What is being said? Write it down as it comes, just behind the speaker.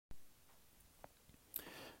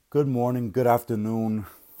Good morning, good afternoon.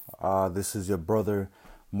 This is your brother,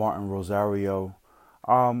 Martin Rosario.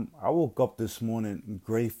 I woke up this morning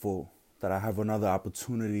grateful that I have another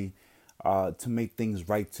opportunity to make things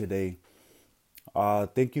right today.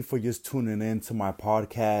 Thank you for just tuning in to my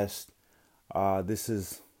podcast. This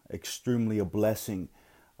is extremely a blessing.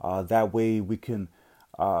 That way we can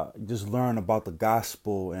just learn about the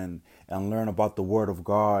gospel and learn about the word of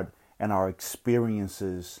God and our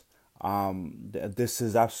experiences. This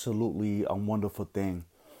is absolutely a wonderful thing.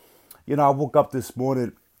 I woke up this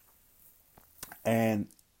morning and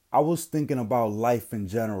I was thinking about life in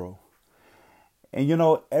general.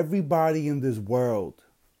 And everybody in this world,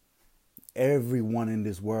 everyone in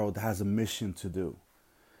this world has a mission to do.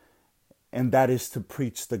 And that is to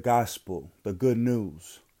preach the gospel, the good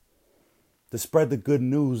news, to spread the good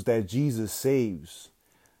news that Jesus saves,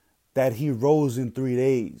 that he rose in 3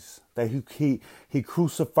 days, that he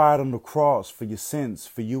crucified on the cross for your sins,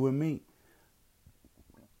 for you and me.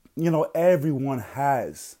 Everyone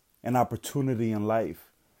has an opportunity in life,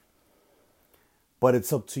 but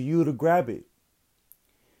it's up to you to grab it.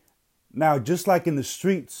 Now, just like in the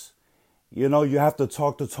streets, you have to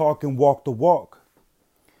talk the talk and walk the walk.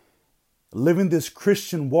 Living this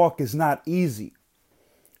Christian walk is not easy.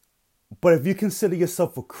 But if you consider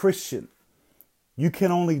yourself a Christian, you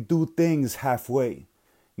can only do things halfway.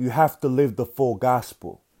 You have to live the full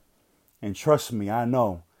gospel. And trust me, I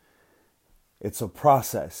know it's a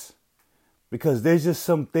process. Because there's just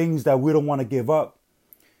some things that we don't want to give up.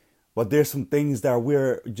 But there's some things that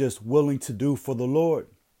we're just willing to do for the Lord.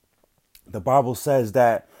 The Bible says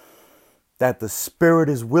that the spirit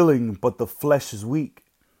is willing, but the flesh is weak.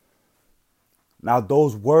 Now,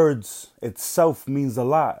 those words itself means a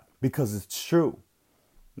lot because it's true.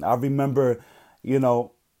 I remember,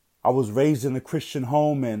 I was raised in a Christian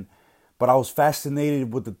home, but I was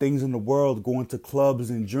fascinated with the things in the world, going to clubs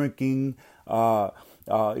and drinking, women,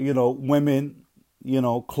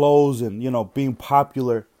 clothes and, being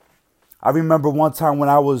popular. I remember one time when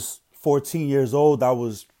I was 14 years old, I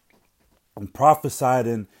was prophesied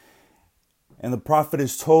and the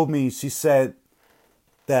prophetess told me, she said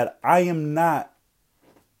that I am not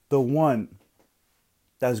the one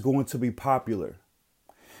that's going to be popular.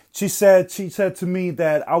 She said to me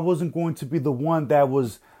that I wasn't going to be the one that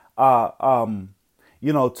was, to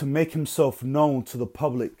make himself known to the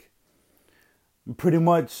public. Pretty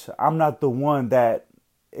much, I'm not the one that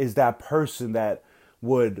is that person that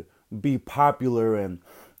would be popular and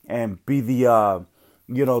be the,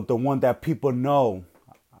 the one that people know.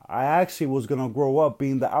 I actually was going to grow up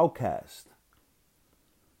being the outcast.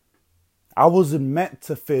 I wasn't meant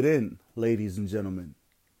to fit in, ladies and gentlemen.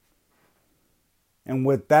 And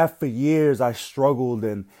with that for years, I struggled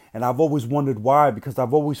and I've always wondered why, because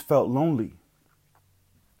I've always felt lonely.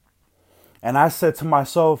 And I said to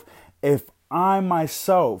myself, if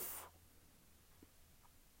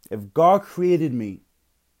God created me,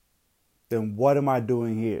 then what am I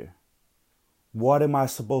doing here? What am I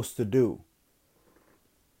supposed to do?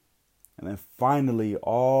 And then finally,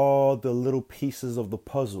 all the little pieces of the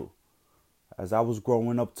puzzle, as I was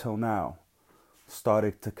growing up till now,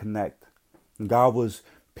 started to connect. And God was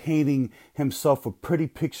painting himself a pretty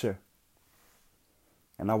picture.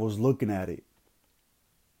 And I was looking at it.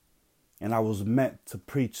 And I was meant to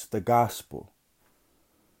preach the gospel.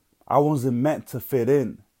 I wasn't meant to fit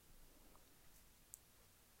in.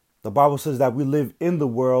 The Bible says that we live in the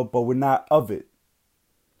world, but we're not of it.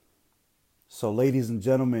 So, ladies and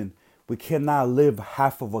gentlemen, we cannot live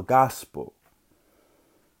half of a gospel.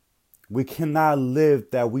 We cannot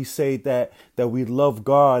live that we say that we love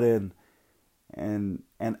God and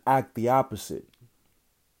act the opposite.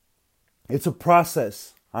 It's a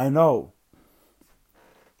process, I know.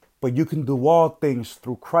 But you can do all things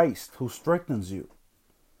through Christ who strengthens you.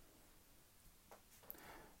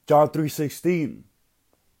 John 3:16.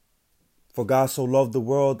 For God so loved the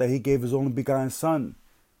world that he gave his only begotten Son,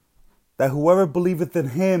 that whoever believeth in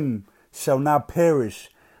him shall not perish,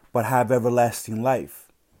 but have everlasting life.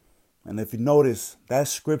 And if you notice, that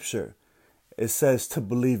scripture, it says to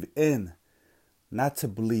believe in, not to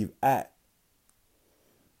believe at.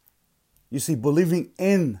 You see, believing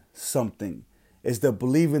in something is the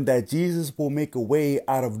believing that Jesus will make a way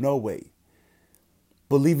out of no way.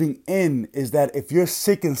 Believing in is that if you're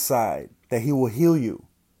sick inside, that he will heal you.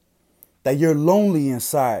 That you're lonely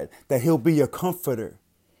inside, that he'll be your comforter.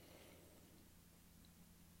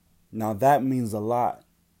 Now that means a lot.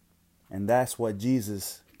 And that's what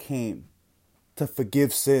Jesus came to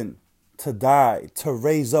forgive sin, to die, to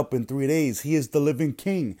raise up in 3 days. He is the living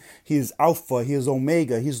King. He is Alpha. He is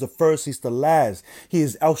Omega. He's the first. He's the last. He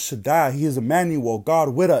is El Shaddai. He is Emmanuel, God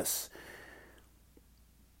with us.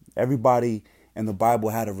 Everybody in the Bible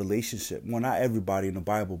had a relationship. Well, not everybody in the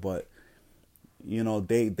Bible, but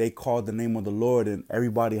they called the name of the Lord, and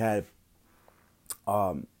everybody had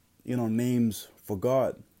names for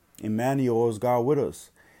God. Emmanuel is God with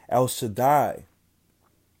us. El Shaddai,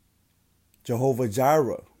 Jehovah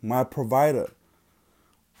Jireh, my provider.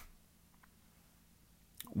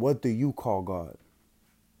 What do you call God?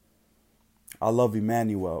 I love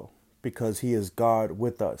Emmanuel because he is God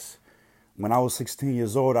with us. When I was 16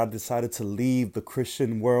 years old, I decided to leave the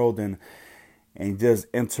Christian world and just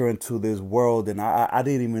enter into this world, and I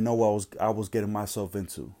didn't even know what I was getting myself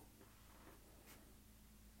into.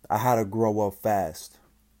 I had to grow up fast.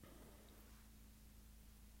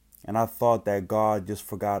 And I thought that God just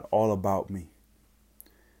forgot all about me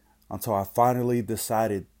until I finally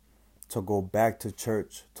decided to go back to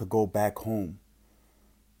church, to go back home.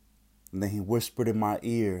 And then he whispered in my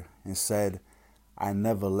ear and said, I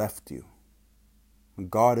never left you.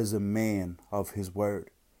 God is a man of his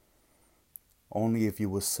word. Only if you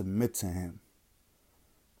will submit to him.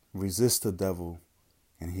 Resist the devil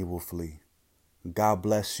and he will flee. God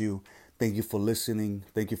bless you. Thank you for listening.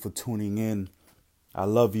 Thank you for tuning in. I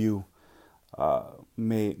love you.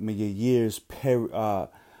 May your years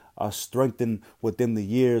strengthen within the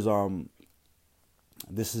years.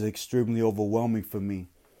 This is extremely overwhelming for me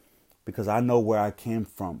because I know where I came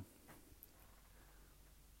from.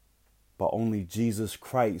 But only Jesus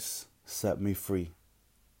Christ set me free.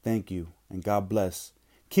 Thank you and God bless.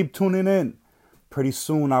 Keep tuning in. Pretty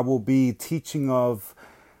soon I will be teaching of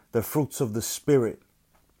the fruits of the Spirit.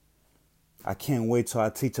 I can't wait till I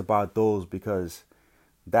teach about those because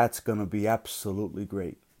that's going to be absolutely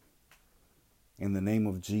great. In the name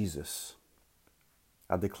of Jesus,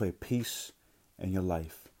 I declare peace in your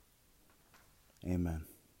life. Amen.